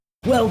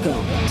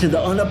Welcome to the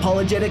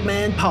Unapologetic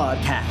Man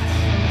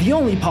Podcast, the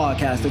only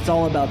podcast that's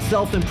all about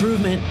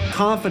self-improvement,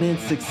 confidence,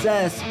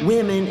 success,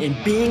 women, and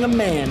being a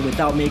man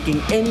without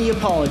making any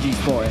apologies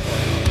for it.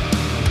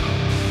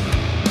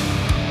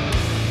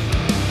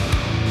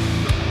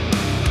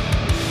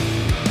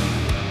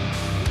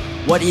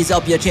 What is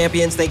up, ya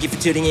champions? Thank you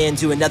for tuning in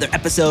to another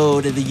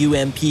episode of the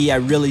UMP. I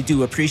really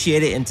do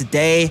appreciate it. And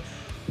today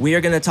we are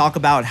going to talk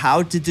about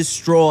how to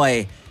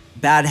destroy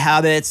bad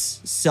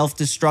habits,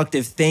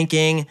 self-destructive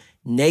thinking,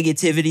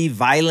 negativity,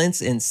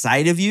 violence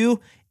inside of you,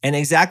 and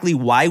exactly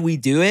why we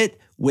do it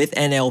with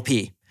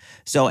NLP.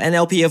 So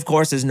NLP, of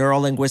course, is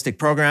neuro-linguistic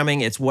programming.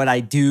 It's what I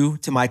do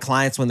to my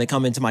clients when they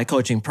come into my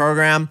coaching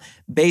program,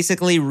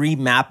 basically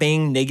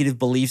remapping negative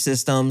belief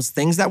systems,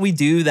 things that we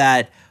do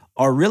that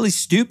are really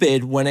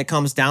stupid when it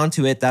comes down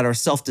to it, that are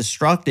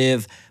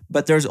self-destructive,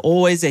 but there's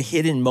always a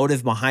hidden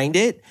motive behind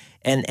it.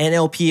 And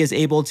NLP is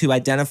able to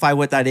identify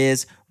what that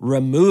is,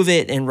 remove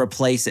it, and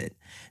replace it.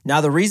 Now,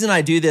 the reason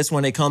I do this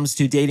when it comes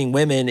to dating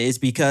women is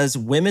because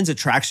women's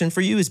attraction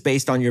for you is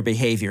based on your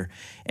behavior.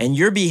 And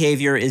your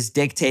behavior is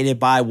dictated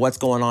by what's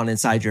going on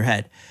inside your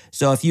head.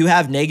 So if you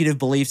have negative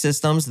belief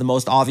systems, the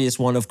most obvious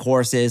one, of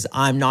course, is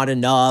I'm not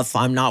enough,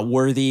 I'm not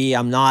worthy,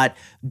 I'm not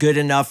good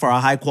enough for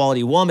a high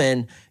quality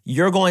woman,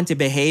 you're going to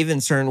behave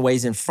in certain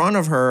ways in front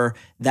of her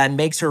that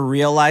makes her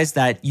realize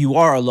that you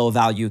are a low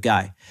value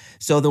guy.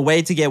 So the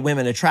way to get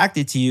women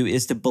attracted to you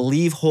is to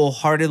believe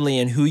wholeheartedly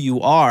in who you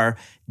are,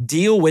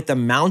 deal with the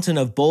mountain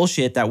of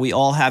bullshit that we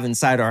all have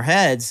inside our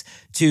heads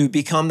to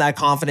become that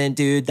confident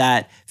dude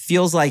that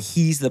feels like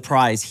he's the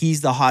prize, he's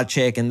the hot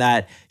chick, and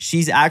that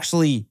she's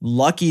actually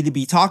lucky to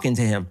be talking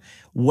to him.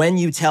 When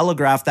you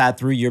telegraph that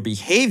through your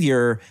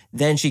behavior,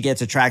 then she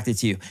gets attracted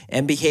to you.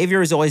 And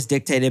behavior is always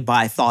dictated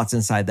by thoughts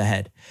inside the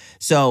head.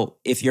 So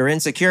if you're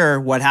insecure,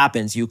 what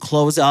happens? You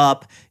close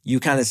up,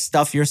 you kind of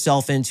stuff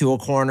yourself into a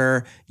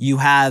corner, you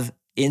have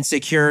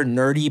insecure,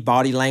 nerdy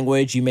body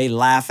language. You may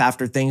laugh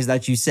after things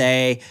that you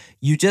say.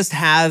 You just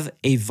have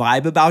a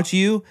vibe about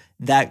you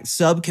that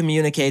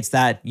sub-communicates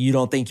that you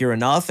don't think you're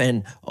enough.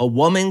 And a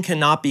woman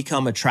cannot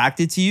become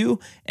attracted to you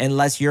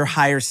unless you're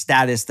higher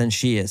status than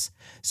she is.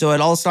 So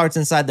it all starts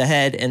inside the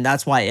head. And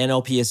that's why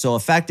NLP is so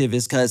effective,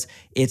 is because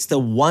it's the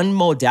one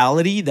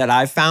modality that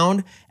I've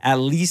found, at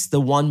least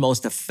the one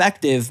most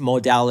effective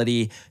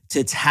modality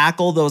to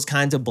tackle those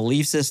kinds of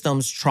belief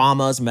systems,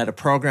 traumas,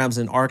 metaprograms,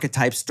 and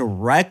archetypes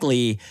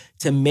directly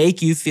to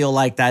make you feel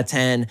like that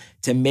 10,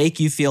 to make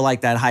you feel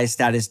like that high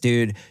status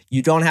dude.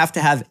 You don't have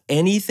to have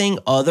anything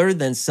other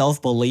than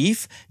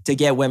self-belief to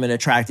get women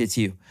attracted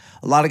to you.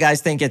 A lot of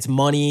guys think it's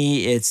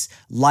money, it's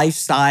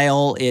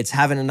lifestyle, it's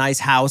having a nice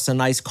house, a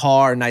nice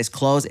car, nice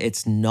clothes.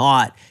 It's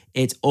not.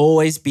 It's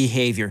always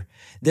behavior.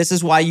 This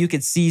is why you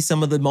could see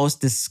some of the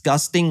most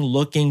disgusting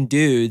looking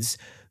dudes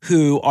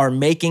who are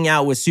making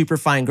out with super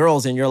fine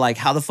girls, and you're like,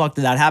 how the fuck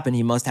did that happen?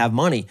 He must have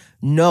money.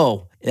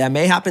 No, that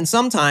may happen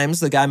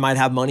sometimes. The guy might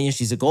have money and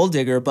she's a gold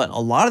digger, but a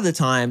lot of the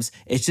times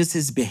it's just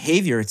his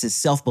behavior. It's his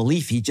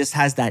self-belief. He just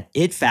has that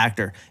it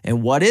factor.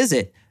 And what is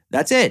it?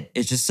 That's it.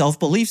 It's just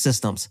self-belief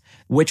systems,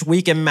 which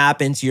we can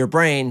map into your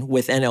brain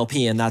with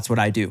NLP, and that's what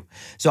I do.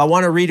 So I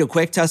want to read a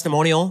quick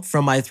testimonial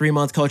from my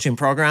 3-month coaching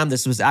program.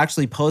 This was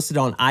actually posted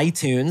on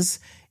iTunes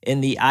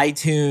in the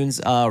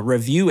iTunes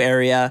review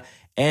area.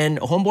 And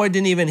homeboy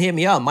didn't even hit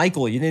me up.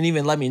 Michael, you didn't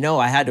even let me know.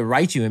 I had to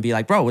write you and be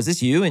like, bro, was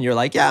this you? And you're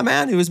like, yeah,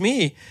 man, it was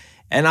me.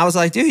 And I was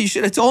like, dude, you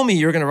should have told me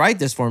you were going to write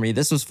this for me.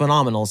 This was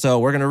phenomenal. So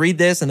we're going to read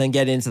this and then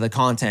get into the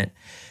content.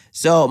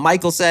 So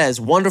Michael says,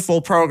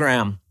 wonderful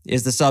program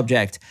is the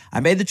subject. I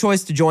made the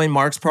choice to join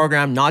Mark's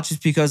program, not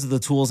just because of the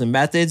tools and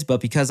methods,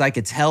 but because I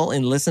could tell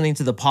in listening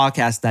to the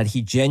podcast that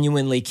he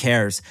genuinely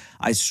cares.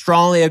 I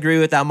strongly agree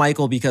with that,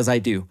 Michael, because I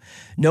do.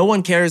 No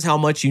one cares how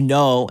much you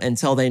know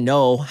until they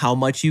know how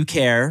much you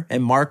care.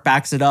 And Mark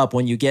backs it up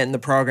when you get in the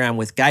program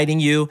with guiding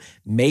you,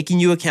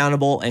 making you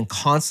accountable, and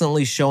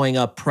constantly showing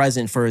up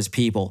present for his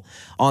people.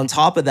 On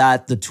top of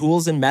that, the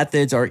tools and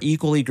methods are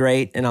equally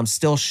great. And I'm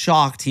still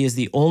shocked he is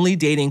the only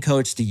dating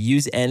coach to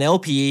use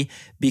NLP,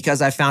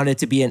 because I found it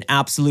to be an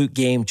absolute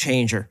game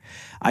changer.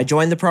 I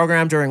joined the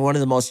program during one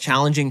of the most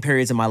challenging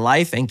periods of my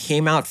life and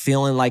came out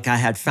feeling like I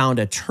had found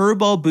a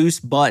turbo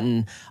boost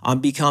button on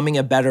becoming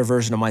a better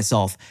version of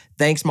myself.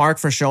 Thanks, Mark,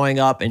 for showing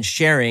up and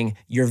sharing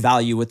your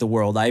value with the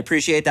world. I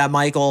appreciate that,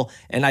 Michael.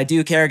 And I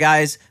do care,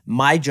 guys.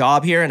 My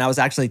job here, and I was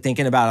actually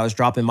thinking about, I was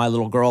dropping my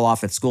little girl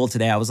off at school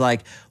today. I was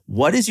like,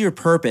 what is your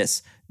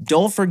purpose?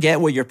 Don't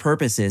forget what your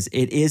purpose is.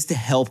 It is to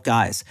help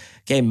guys.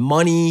 Okay,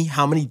 money,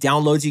 how many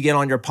downloads you get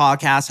on your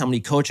podcast, how many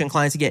coaching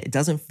clients you get, it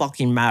doesn't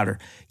fucking matter.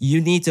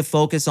 You need to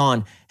focus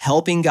on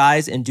helping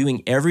guys and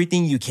doing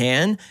everything you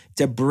can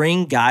to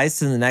bring guys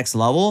to the next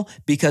level,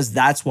 because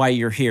that's why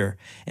you're here.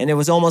 And it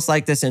was almost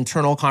like this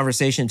internal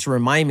conversation to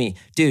remind me,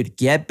 dude,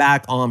 get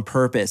back on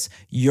purpose.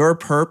 Your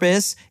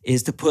purpose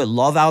is to put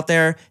love out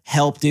there,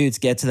 help dudes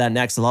get to that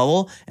next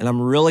level. And I'm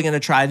really going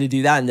to try to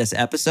do that in this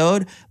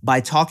episode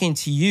by talking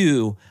to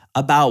you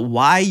about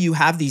why you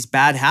have these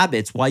bad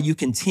habits, why you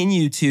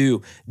continue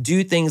to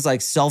do things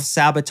like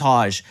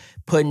self-sabotage,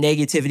 put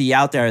negativity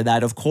out there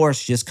that, of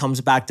course, just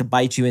comes back to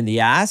bite you in the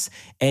ass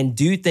and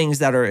do things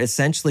that are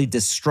essentially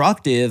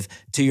destructive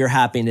to your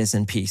happiness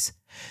and peace.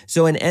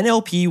 So in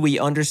NLP, we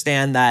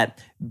understand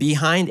that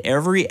behind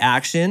every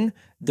action,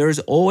 there's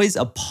always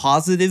a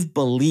positive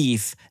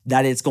belief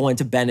that it's going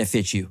to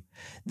benefit you.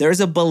 There's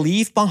a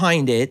belief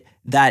behind it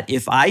that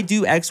if I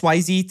do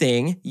XYZ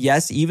thing,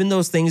 yes, even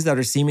those things that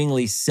are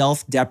seemingly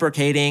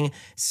self-deprecating,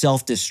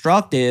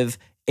 self-destructive,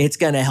 it's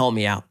going to help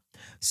me out.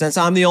 Since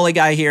I'm the only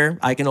guy here,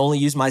 I can only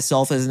use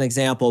myself as an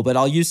example, but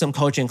I'll use some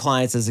coaching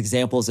clients as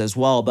examples as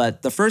well.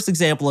 But the first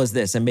example is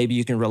this, and maybe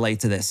you can relate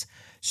to this.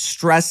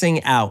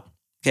 Stressing out.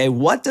 Okay,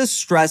 what does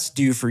stress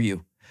do for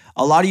you?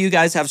 A lot of you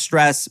guys have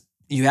stress.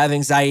 You have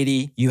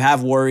anxiety, you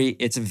have worry.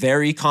 It's a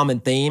very common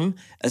theme,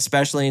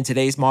 especially in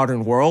today's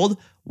modern world.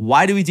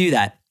 Why do we do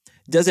that?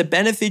 Does it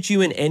benefit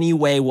you in any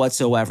way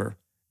whatsoever?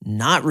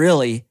 Not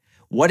really.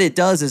 What it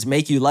does is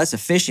make you less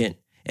efficient.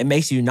 It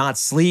makes you not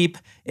sleep.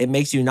 It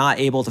makes you not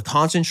able to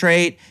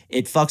concentrate.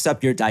 It fucks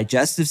up your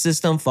digestive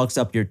system, fucks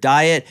up your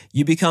diet.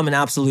 You become an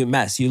absolute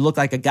mess. You look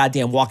like a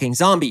goddamn walking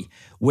zombie,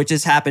 which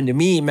has happened to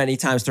me many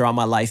times throughout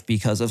my life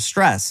because of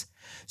stress.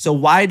 So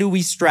why do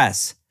we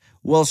stress?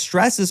 Well,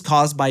 stress is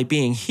caused by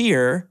being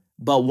here,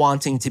 but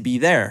wanting to be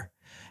there.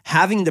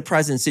 Having the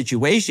present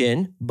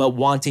situation, but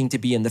wanting to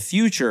be in the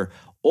future,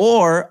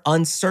 or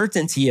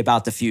uncertainty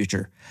about the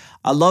future.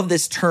 I love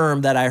this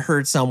term that I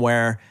heard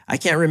somewhere. I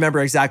can't remember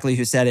exactly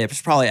who said it. It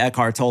was probably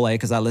Eckhart Tolle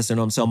because I listen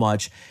to him so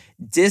much.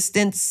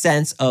 Distant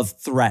sense of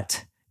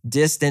threat.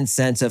 Distant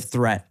sense of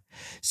threat.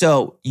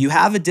 So you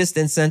have a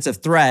distant sense of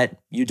threat.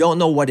 You don't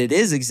know what it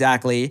is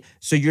exactly.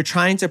 So you're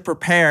trying to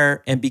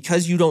prepare. And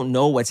because you don't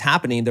know what's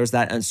happening, there's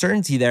that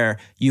uncertainty there.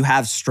 You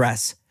have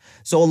stress.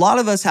 So a lot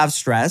of us have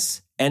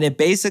stress and it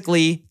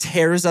basically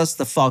tears us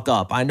the fuck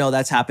up. I know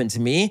that's happened to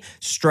me.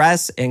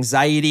 Stress,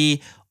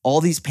 anxiety,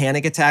 all these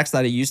panic attacks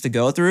that I used to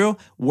go through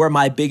were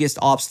my biggest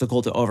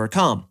obstacle to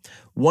overcome.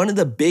 One of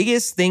the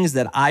biggest things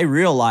that I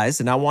realized,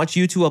 and I want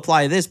you to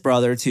apply this,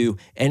 brother, to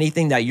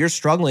anything that you're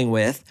struggling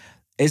with,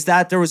 is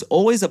that there was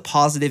always a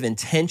positive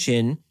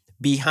intention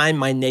behind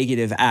my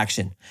negative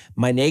action.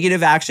 My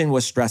negative action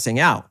was stressing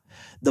out.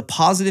 The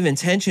positive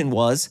intention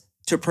was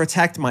to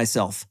protect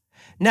myself.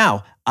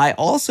 Now, I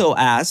also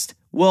asked,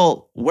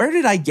 well, where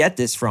did I get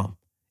this from?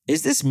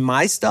 Is this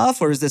my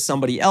stuff or is this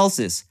somebody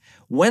else's?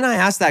 When I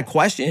asked that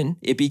question,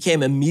 it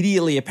became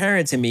immediately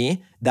apparent to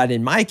me that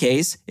in my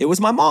case, it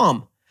was my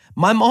mom.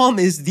 My mom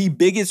is the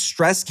biggest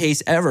stress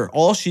case ever.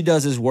 All she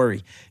does is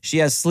worry. She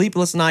has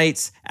sleepless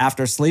nights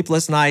after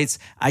sleepless nights.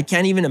 I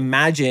can't even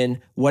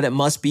imagine what it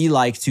must be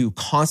like to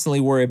constantly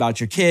worry about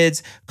your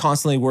kids,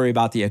 constantly worry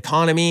about the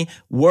economy,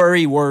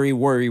 worry,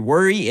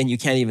 and you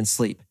can't even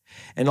sleep.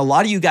 And a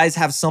lot of you guys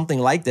have something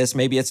like this.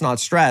 Maybe it's not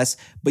stress,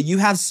 but you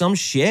have some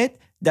shit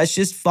that's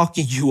just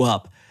fucking you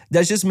up.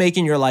 That's just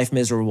making your life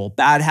miserable.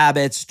 Bad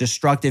habits,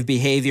 destructive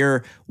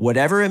behavior,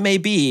 whatever it may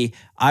be.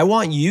 I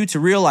want you to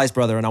realize,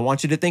 brother, and I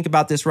want you to think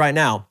about this right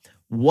now.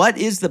 What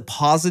is the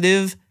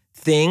positive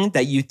thing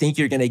that you think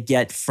you're going to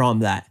get from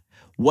that?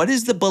 What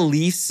is the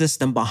belief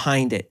system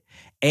behind it?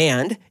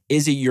 And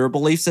is it your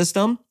belief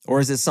system or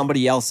is it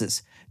somebody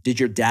else's? Did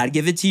your dad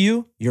give it to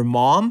you? Your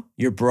mom?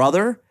 Your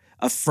brother?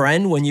 A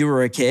friend when you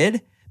were a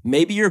kid?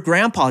 Maybe your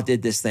grandpa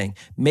did this thing.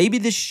 Maybe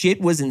this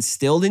shit was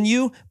instilled in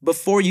you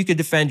before you could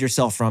defend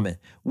yourself from it,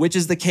 which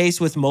is the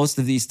case with most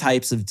of these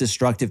types of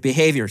destructive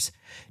behaviors.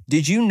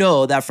 Did you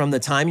know that from the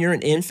time you're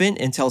an infant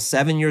until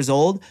 7 years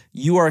old,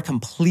 you are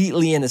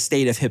completely in a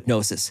state of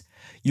hypnosis?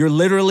 You're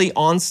literally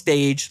on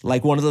stage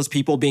like one of those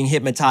people being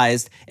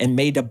hypnotized and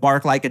made to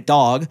bark like a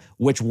dog,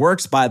 which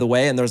works, by the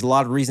way, and there's a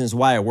lot of reasons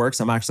why it works.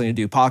 I'm actually going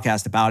to do a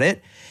podcast about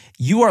it.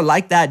 You are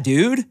like that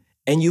dude.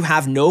 And you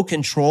have no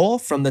control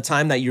from the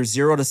time that you're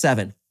 0 to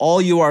 7.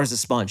 All you are is a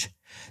sponge.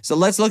 So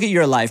let's look at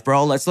your life,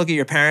 bro. Let's look at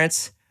your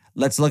parents.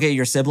 Let's look at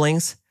your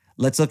siblings.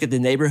 Let's look at the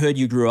neighborhood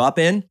you grew up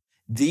in.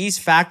 These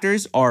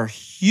factors are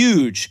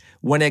huge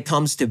when it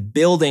comes to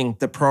building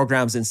the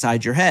programs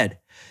inside your head.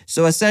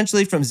 So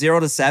essentially from 0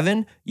 to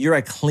 7, you're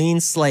a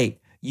clean slate.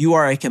 You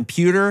are a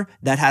computer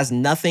that has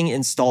nothing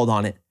installed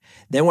on it.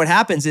 Then what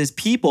happens is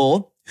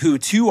people who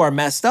too are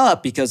messed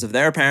up because of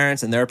their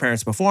parents and their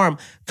parents before them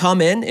come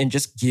in and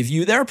just give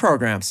you their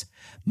programs.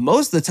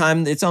 Most of the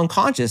time it's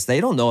unconscious. They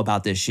don't know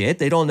about this shit.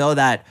 They don't know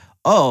that,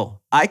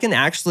 oh, I can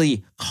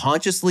actually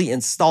consciously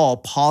install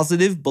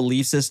positive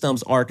belief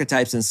systems,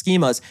 archetypes, and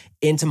schemas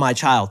into my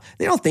child.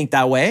 They don't think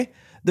that way.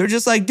 They're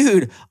just like,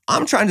 dude,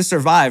 I'm trying to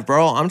survive,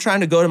 bro. I'm trying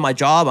to go to my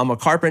job. I'm a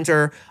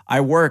carpenter.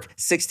 I work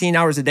 16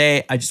 hours a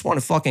day. I just want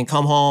to fucking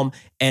come home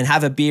and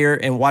have a beer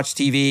and watch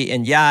TV.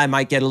 And yeah, I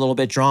might get a little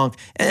bit drunk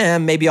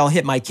and maybe I'll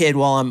hit my kid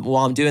while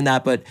I'm doing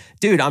that. But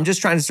dude, I'm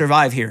just trying to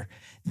survive here.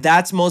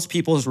 That's most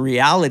people's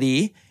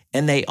reality.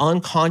 And they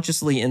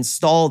unconsciously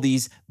install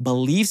these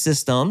belief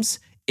systems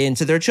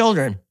into their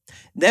children.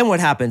 Then what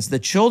happens? The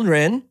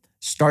children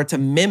start to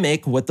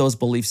mimic what those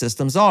belief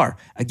systems are.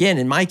 Again,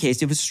 in my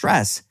case, it was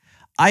stress.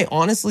 I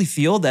honestly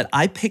feel that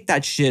I picked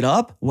that shit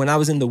up when I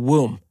was in the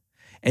womb.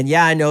 And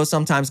yeah, I know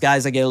sometimes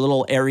guys, I get a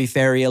little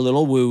airy-fairy, a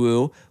little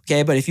woo-woo,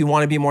 okay? But if you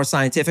want to be more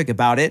scientific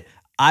about it,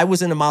 I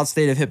was in a mild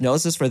state of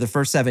hypnosis for the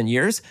first 7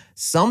 years.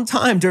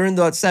 Sometime during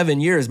those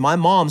 7 years, my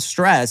mom's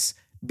stress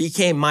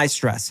became my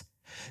stress.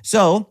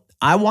 So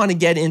I want to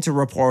get into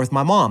rapport with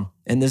my mom.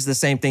 And this is the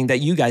same thing that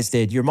you guys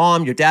did, your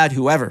mom, your dad,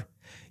 whoever.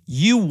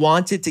 You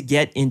wanted to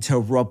get into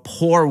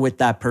rapport with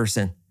that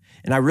person.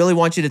 And I really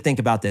want you to think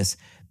about this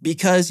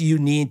because you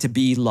need to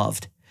be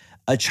loved.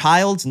 A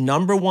child's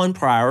number one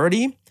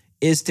priority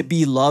is to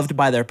be loved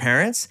by their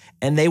parents,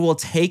 and they will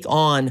take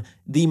on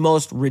the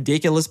most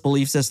ridiculous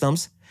belief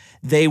systems.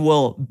 They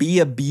will be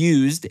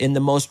abused in the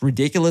most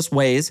ridiculous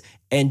ways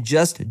and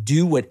just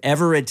do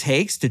whatever it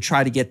takes to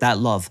try to get that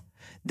love.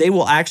 They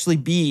will actually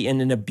be in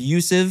an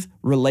abusive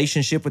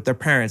relationship with their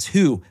parents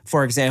who,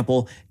 for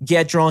example,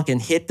 get drunk and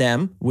hit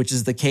them, which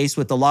is the case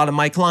with a lot of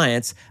my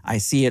clients. I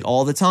see it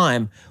all the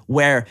time,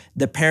 where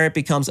the parent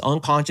becomes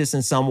unconscious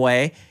in some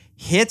way,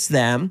 hits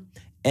them,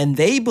 and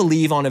they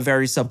believe on a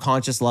very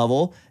subconscious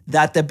level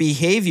that the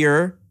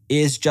behavior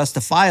is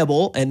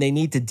justifiable and they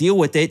need to deal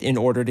with it in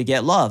order to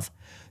get love.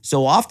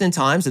 So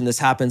oftentimes, and this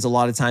happens a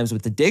lot of times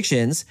with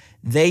addictions,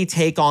 they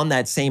take on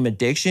that same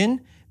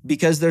addiction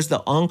because there's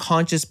the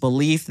unconscious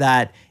belief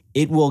that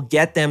it will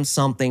get them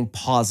something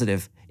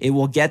positive. It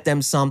will get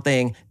them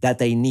something that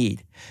they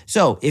need.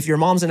 So if your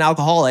mom's an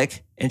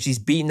alcoholic and she's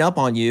beating up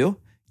on you,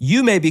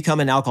 you may become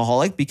an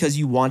alcoholic because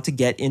you want to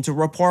get into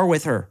rapport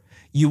with her.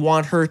 You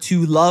want her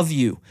to love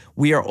you.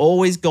 We are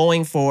always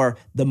going for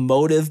the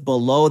motive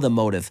below the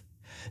motive.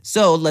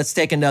 So let's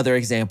take another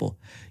example.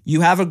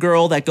 You have a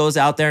girl that goes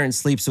out there and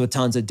sleeps with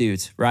tons of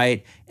dudes,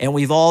 right? And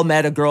we've all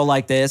met a girl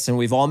like this, and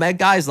we've all met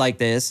guys like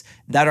this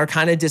that are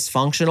kind of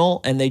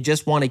dysfunctional and they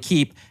just want to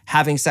keep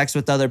having sex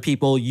with other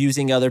people,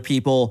 using other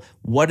people.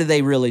 What are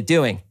they really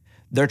doing?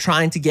 They're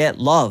trying to get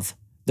love.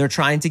 They're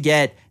trying to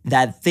get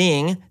that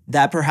thing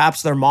that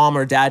perhaps their mom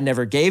or dad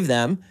never gave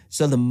them.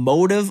 So the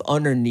motive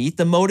underneath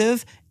the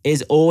motive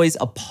is always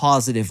a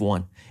positive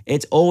one.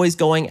 It's always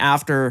going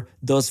after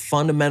those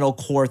fundamental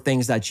core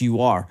things that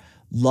you are.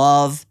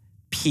 Love,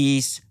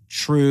 peace,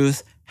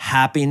 truth,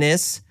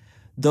 happiness,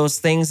 those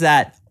things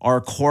that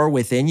are core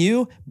within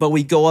you, but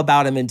we go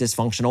about them in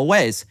dysfunctional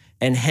ways.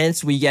 And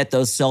hence we get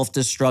those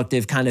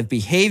self-destructive kind of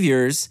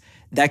behaviors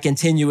that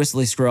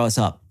continuously screw us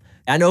up.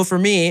 I know for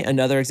me,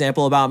 another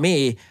example about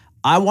me,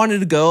 I wanted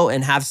to go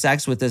and have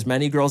sex with as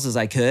many girls as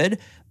I could,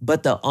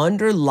 but the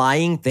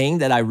underlying thing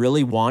that I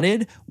really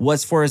wanted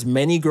was for as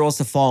many girls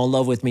to fall in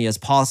love with me as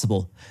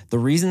possible. The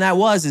reason that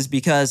is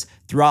because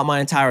throughout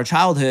my entire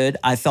childhood,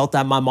 I felt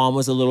that my mom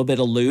was a little bit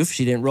aloof.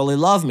 She didn't really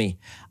love me.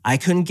 I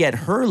couldn't get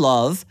her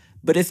love,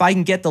 but if I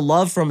can get the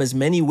love from as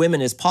many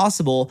women as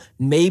possible,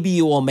 maybe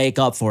you will make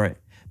up for it.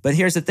 But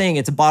here's the thing,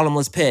 it's a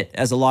bottomless pit,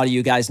 as a lot of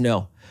you guys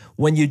know.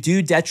 When you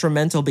do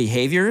detrimental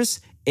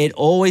behaviors, it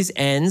always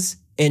ends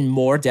in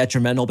more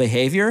detrimental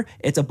behavior.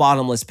 It's a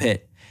bottomless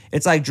pit.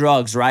 It's like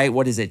drugs, right?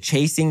 What is it?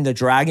 Chasing the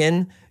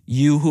dragon.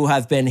 You who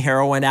have been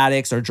heroin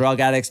addicts or drug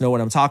addicts know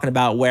what I'm talking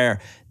about, where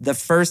the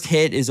first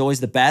hit is always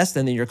the best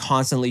and then you're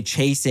constantly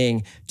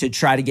chasing to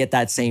try to get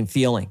that same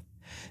feeling.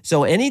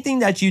 So anything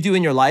that you do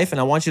in your life, and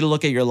I want you to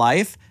look at your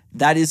life,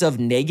 that is of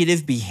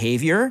negative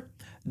behavior,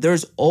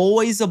 there's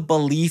always a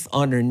belief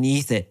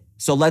underneath it.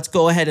 So let's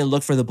go ahead and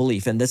look for the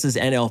belief. And this is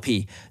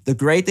NLP. The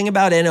great thing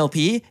about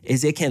NLP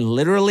is it can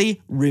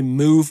literally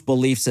remove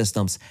belief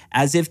systems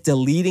as if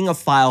deleting a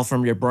file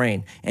from your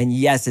brain. And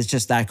yes, it's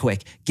just that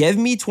quick. Give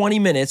me 20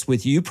 minutes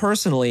with you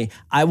personally.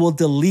 I will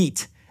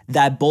delete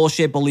that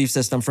bullshit belief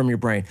system from your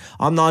brain.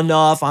 I'm not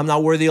enough. I'm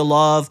not worthy of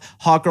love.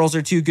 Hot girls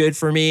are too good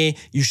for me.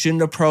 You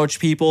shouldn't approach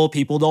people.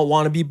 People don't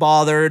want to be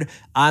bothered.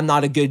 I'm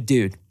not a good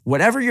dude.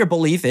 Whatever your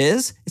belief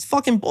is, it's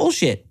fucking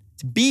bullshit.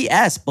 It's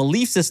BS,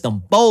 belief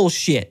system,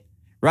 bullshit.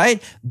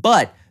 Right?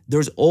 But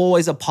there's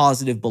always a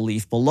positive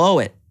belief below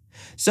it.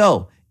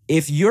 So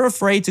if you're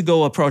afraid to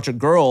go approach a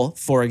girl,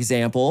 for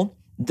example,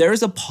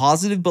 there's a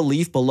positive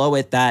belief below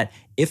it that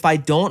if I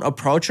don't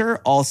approach her,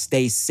 I'll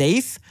stay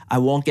safe. I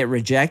won't get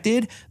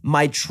rejected.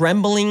 My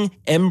trembling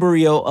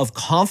embryo of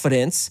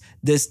confidence,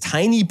 this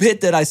tiny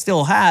bit that I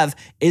still have,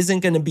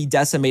 isn't going to be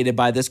decimated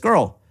by this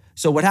girl.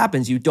 So what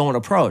happens? You don't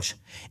approach.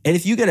 And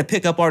if you get a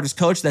pickup artist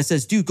coach that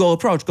says, dude, go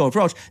approach,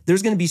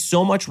 there's going to be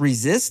so much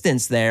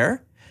resistance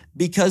there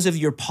because of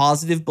your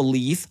positive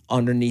belief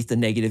underneath the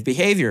negative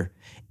behavior.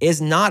 Is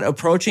not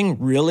approaching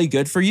really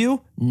good for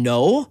you?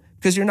 No,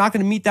 because you're not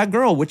going to meet that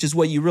girl, which is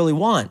what you really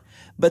want.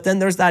 But then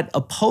there's that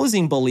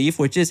opposing belief,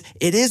 which is,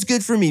 it is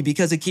good for me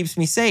because it keeps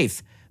me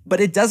safe. But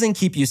it doesn't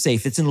keep you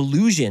safe. It's an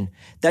illusion.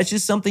 That's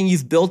just something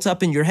you've built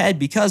up in your head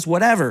because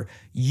whatever,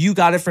 you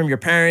got it from your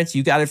parents,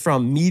 you got it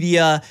from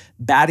media,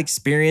 bad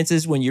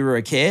experiences when you were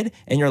a kid,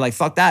 and you're like,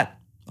 fuck that.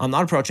 I'm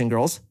not approaching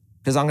girls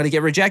because I'm going to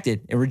get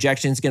rejected and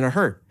rejection is going to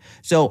hurt.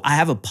 So I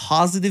have a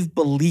positive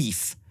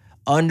belief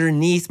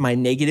underneath my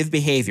negative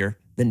behavior.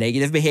 The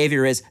negative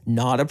behavior is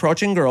not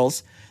approaching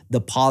girls.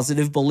 The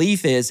positive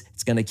belief is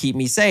it's going to keep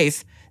me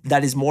safe.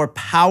 that is more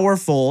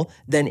powerful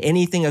than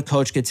anything a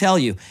coach could tell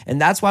you. And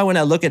that's why when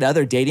I look at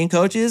other dating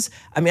coaches,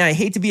 I mean, I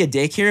hate to be a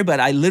dick here, but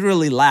I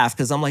literally laugh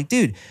because I'm like,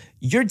 dude,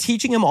 you're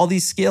teaching them all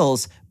these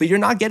skills, but you're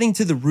not getting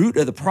to the root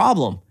of the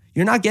problem.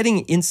 You're not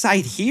getting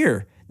inside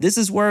here. This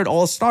is where it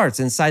all starts,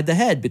 inside the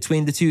head,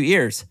 between the two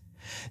ears.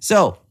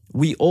 So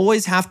we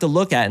always have to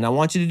look at, and I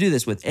want you to do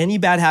this with any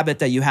bad habit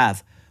that you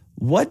have.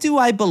 What do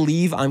I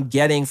believe I'm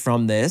getting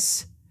from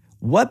this?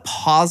 What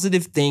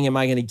positive thing am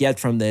I going to get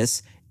from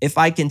this if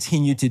I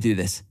continue to do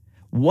this?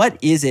 What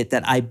is it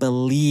that I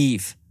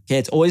believe? Okay,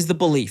 it's always the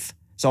belief.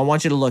 So I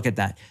want you to look at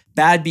that.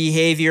 Bad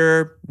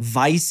behavior,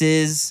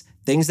 vices,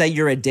 things that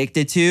you're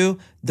addicted to,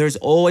 there's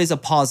always a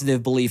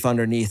positive belief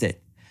underneath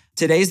it.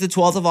 Today's the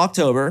 12th of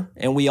October,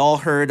 and we all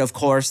heard, of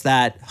course,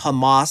 that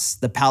Hamas,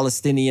 the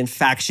Palestinian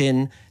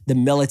faction, the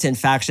militant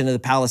faction of the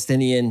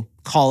Palestinian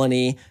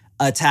colony,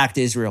 attacked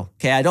Israel.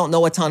 Okay, I don't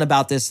know a ton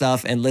about this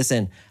stuff, and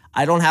listen,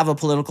 I don't have a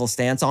political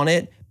stance on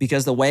it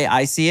because the way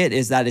I see it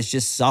is that it's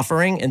just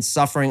suffering, and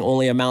suffering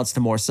only amounts to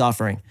more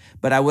suffering.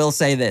 But I will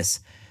say this.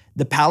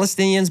 The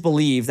Palestinians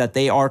believe that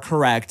they are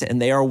correct and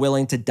they are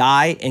willing to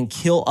die and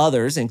kill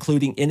others,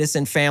 including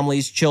innocent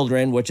families,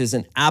 children, which is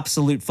an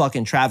absolute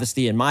fucking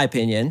travesty in my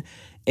opinion,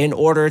 in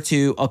order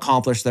to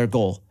accomplish their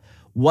goal.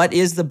 What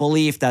is the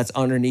belief that's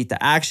underneath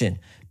the action?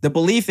 The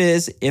belief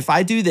is if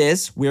I do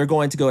this, we are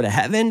going to go to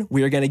heaven,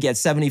 we are going to get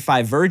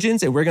 75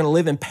 virgins, and we're going to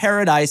live in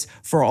paradise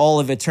for all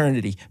of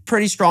eternity.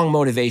 Pretty strong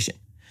motivation.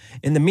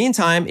 In the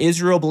meantime,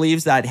 Israel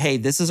believes that, hey,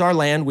 this is our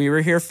land. We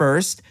were here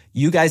first.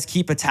 You guys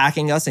keep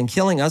attacking us and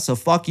killing us. So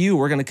fuck you.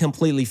 We're going to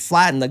completely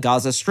flatten the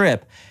Gaza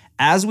Strip.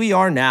 As we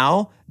are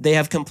now, they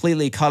have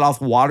completely cut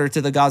off water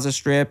to the Gaza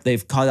Strip.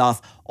 They've cut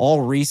off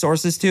all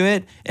resources to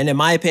it. And in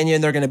my opinion,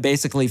 they're going to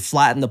basically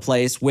flatten the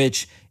place,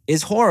 which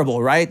is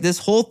horrible, right? This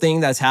whole thing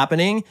that's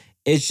happening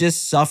is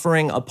just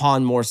suffering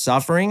upon more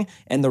suffering.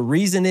 And the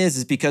reason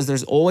is because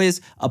there's always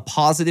a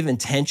positive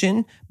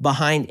intention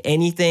behind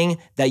anything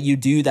that you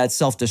do that's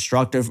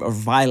self-destructive or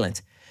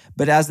violent.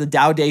 But as the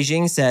Tao Te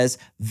Ching says,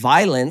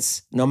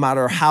 violence, no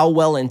matter how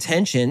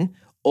well-intentioned,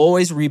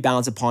 always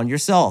rebounds upon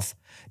yourself.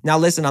 Now,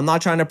 listen, I'm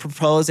not trying to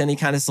propose any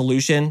kind of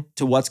solution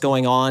to what's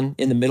going on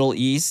in the Middle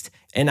East.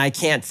 And I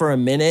can't for a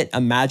minute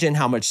imagine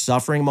how much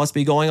suffering must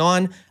be going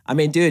on. I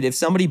mean, dude, if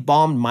somebody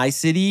bombed my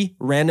city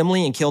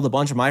randomly and killed a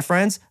bunch of my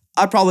friends,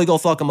 I'd probably go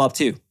fuck them up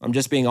too. I'm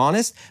just being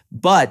honest.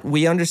 But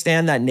we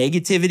understand that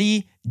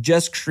negativity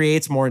just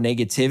creates more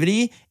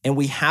negativity. And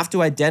we have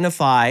to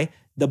identify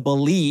the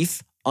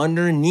belief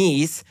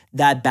underneath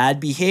that bad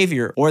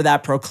behavior or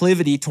that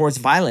proclivity towards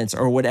violence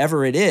or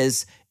whatever it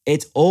is.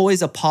 It's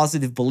always a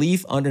positive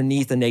belief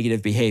underneath the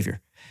negative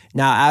behavior.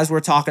 Now, as we're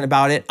talking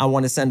about it, I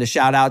want to send a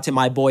shout out to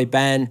my boy,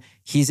 Ben.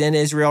 He's in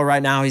Israel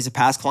right now. He's a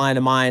past client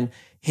of mine.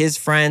 His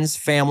friends,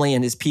 family,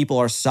 and his people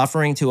are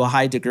suffering to a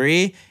high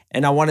degree.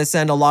 And I want to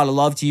send a lot of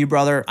love to you,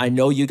 brother. I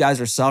know you guys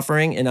are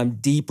suffering, and I'm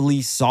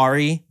deeply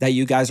sorry that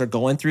you guys are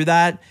going through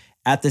that.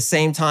 At the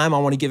same time, I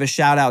want to give a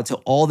shout out to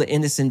all the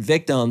innocent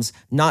victims,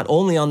 not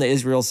only on the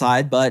Israel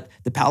side, but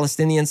the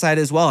Palestinian side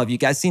as well. Have you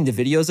guys seen the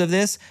videos of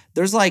this?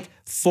 There's like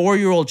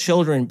 4-year-old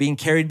children being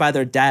carried by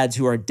their dads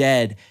who are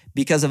dead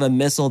because of a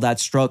missile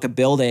that struck a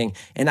building.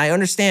 And I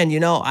understand,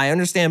 I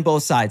understand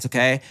both sides,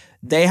 okay?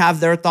 They have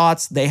their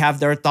thoughts,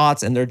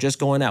 and they're just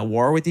going at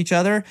war with each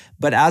other.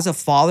 But as a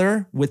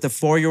father with a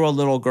 4-year-old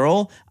little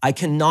girl, I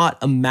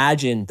cannot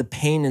imagine the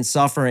pain and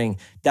suffering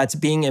that's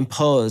being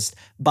imposed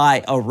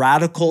by a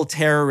radical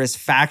terrorist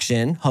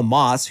faction,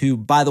 Hamas, who,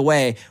 by the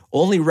way,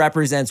 only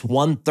represents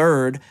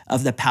 1/3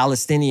 of the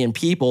Palestinian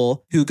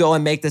people who go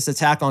and make this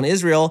attack on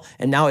Israel.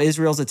 And now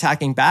Israel's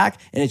attacking back,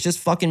 and it's just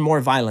fucking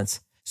more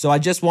violence. So I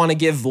just want to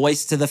give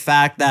voice to the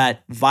fact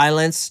that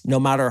violence, no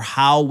matter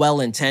how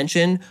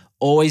well-intentioned,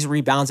 always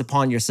rebounds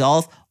upon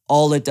yourself.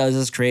 All it does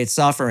is create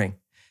suffering.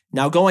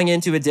 Now, going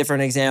into a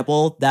different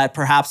example that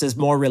perhaps is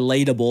more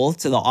relatable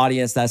to the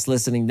audience that's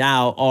listening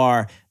now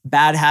are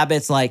bad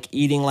habits like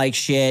eating like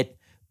shit,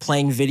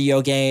 playing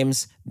video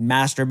games,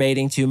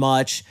 masturbating too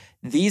much.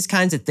 These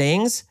kinds of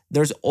things,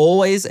 there's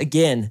always,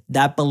 again,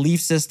 that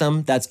belief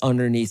system that's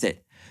underneath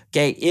it.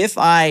 Okay, if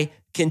I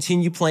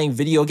continue playing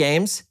video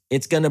games,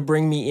 it's going to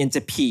bring me into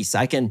peace.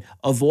 I can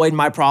avoid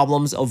my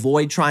problems,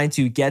 avoid trying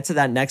to get to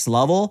that next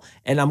level,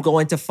 and I'm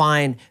going to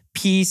find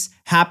peace,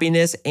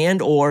 happiness,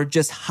 and or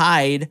just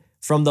hide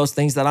from those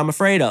things that I'm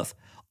afraid of.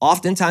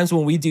 Oftentimes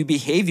when we do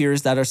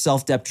behaviors that are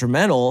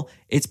self-detrimental,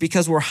 it's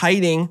because we're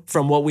hiding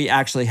from what we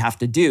actually have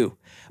to do.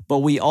 But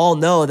we all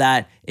know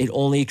that it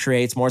only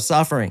creates more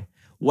suffering.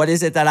 What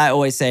is it that I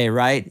always say,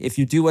 right? If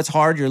you do what's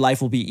hard, your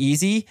life will be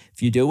easy.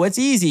 If you do what's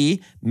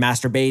easy,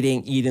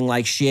 masturbating, eating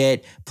like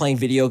shit, playing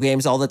video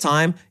games all the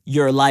time,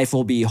 your life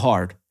will be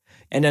hard.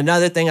 And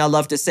another thing I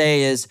love to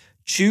say is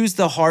choose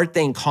the hard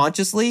thing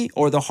consciously,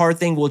 or the hard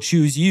thing will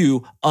choose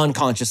you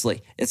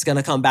unconsciously. It's going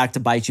to come back to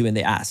bite you in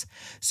the ass.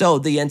 So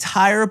the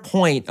entire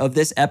point of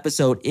this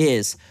episode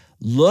is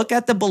look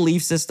at the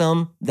belief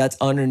system that's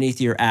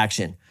underneath your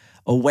action.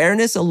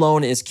 Awareness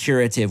alone is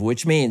curative,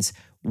 which means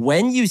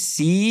when you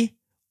see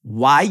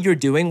why you're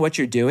doing what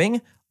you're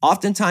doing,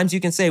 oftentimes you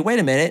can say, wait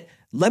a minute,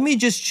 let me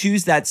just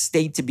choose that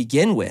state to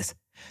begin with.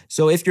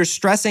 So if you're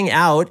stressing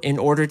out in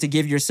order to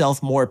give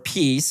yourself more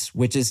peace,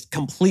 which is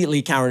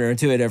completely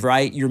counterintuitive,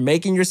 right? You're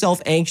making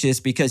yourself anxious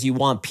because you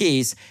want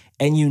peace,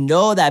 and you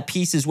know that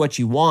peace is what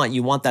you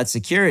want that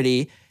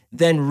security,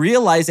 then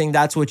realizing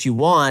that's what you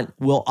want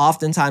will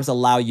oftentimes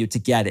allow you to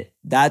get it.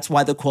 That's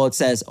why the quote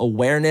says,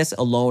 awareness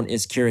alone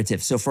is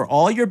curative. So for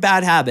all your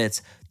bad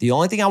habits, the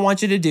only thing I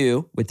want you to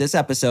do with this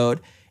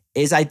episode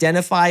is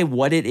identify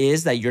what it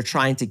is that you're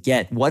trying to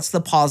get. What's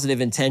the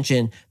positive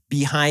intention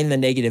behind the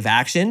negative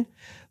action?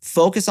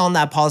 Focus on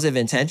that positive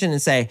intention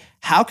and say,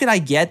 how could I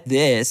get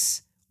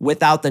this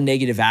without the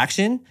negative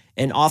action?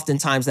 And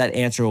oftentimes that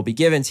answer will be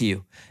given to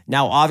you.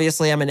 Now,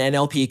 obviously, I'm an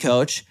NLP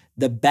coach.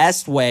 The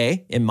best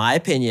way, in my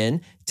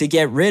opinion, to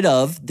get rid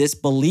of this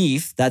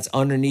belief that's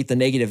underneath the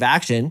negative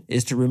action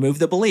is to remove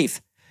the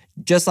belief.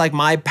 Just like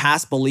my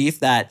past belief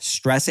that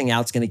stressing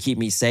out is going to keep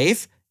me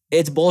safe,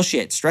 it's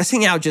bullshit.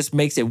 Stressing out just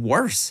makes it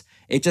worse.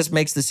 It just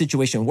makes the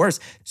situation worse.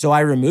 So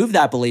I removed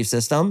that belief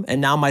system, and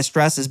now my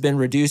stress has been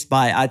reduced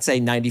by, I'd say,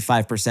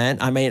 95%.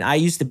 I mean, I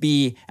used to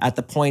be at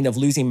the point of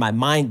losing my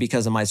mind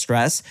because of my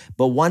stress,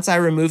 but once I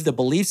removed the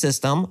belief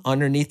system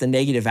underneath the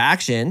negative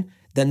action,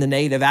 then the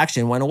negative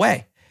action went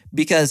away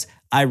because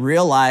I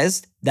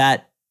realized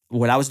that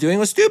what I was doing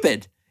was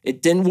stupid.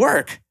 It didn't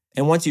work.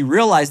 And once you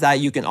realize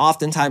that, you can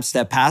oftentimes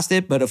step past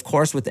it. But of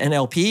course, with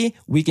NLP,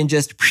 we can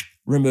just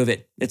remove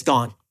it. It's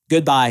gone.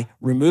 Goodbye.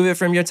 Remove it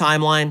from your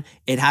timeline.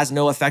 It has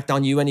no effect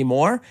on you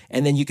anymore.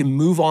 And then you can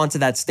move on to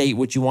that state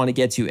which you want to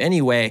get to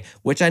anyway,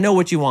 which I know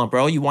what you want,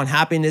 bro. You want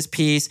happiness,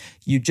 peace.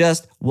 You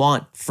just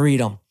want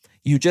freedom.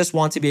 You just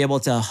want to be able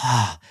to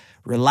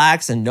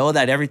relax and know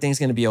that everything's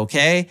going to be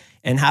okay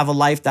and have a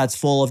life that's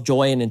full of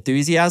joy and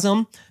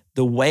enthusiasm.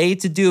 The way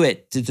to do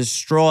it, to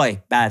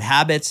destroy bad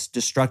habits,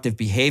 destructive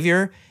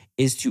behavior,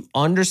 is to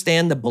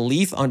understand the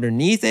belief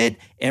underneath it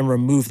and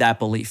remove that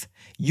belief.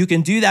 You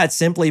can do that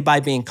simply by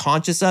being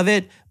conscious of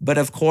it. But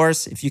of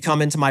course, if you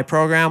come into my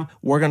program,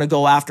 we're going to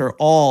go after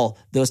all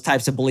those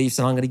types of beliefs.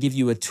 And I'm going to give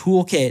you a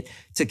toolkit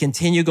to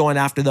continue going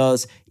after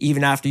those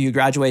even after you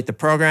graduate the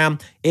program.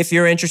 If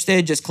you're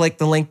interested, just click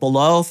the link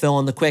below, fill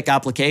in the quick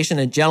application.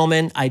 And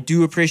gentlemen, I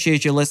do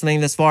appreciate you listening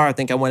this far. I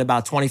think I went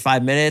about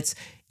 25 minutes.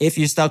 If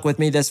you stuck with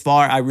me this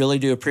far, I really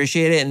do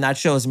appreciate it. And that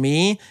shows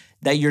me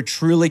that you're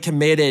truly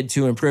committed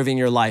to improving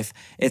your life.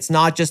 It's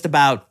not just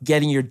about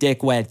getting your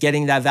dick wet,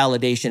 getting that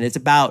validation. It's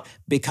about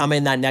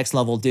becoming that next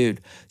level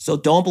dude. So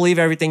don't believe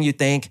everything you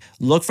think.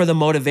 Look for the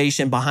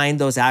motivation behind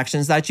those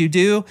actions that you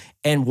do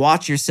and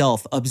watch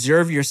yourself,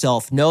 observe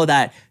yourself. Know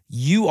that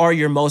you are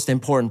your most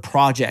important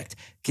project.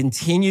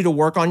 Continue to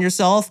work on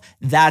yourself.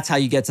 That's how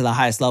you get to the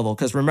highest level.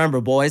 Because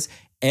remember, boys,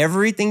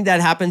 everything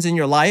that happens in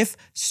your life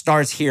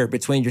starts here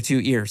between your two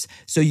ears.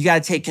 So you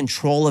got to take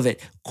control of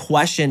it,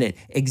 question it,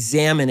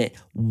 examine it,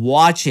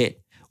 watch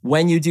it.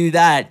 When you do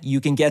that, you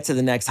can get to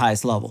the next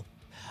highest level.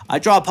 I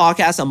drop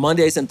podcasts on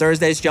Mondays and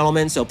Thursdays,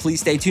 gentlemen, so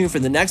please stay tuned for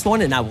the next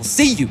one, and I will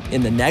see you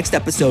in the next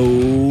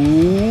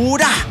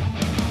episode.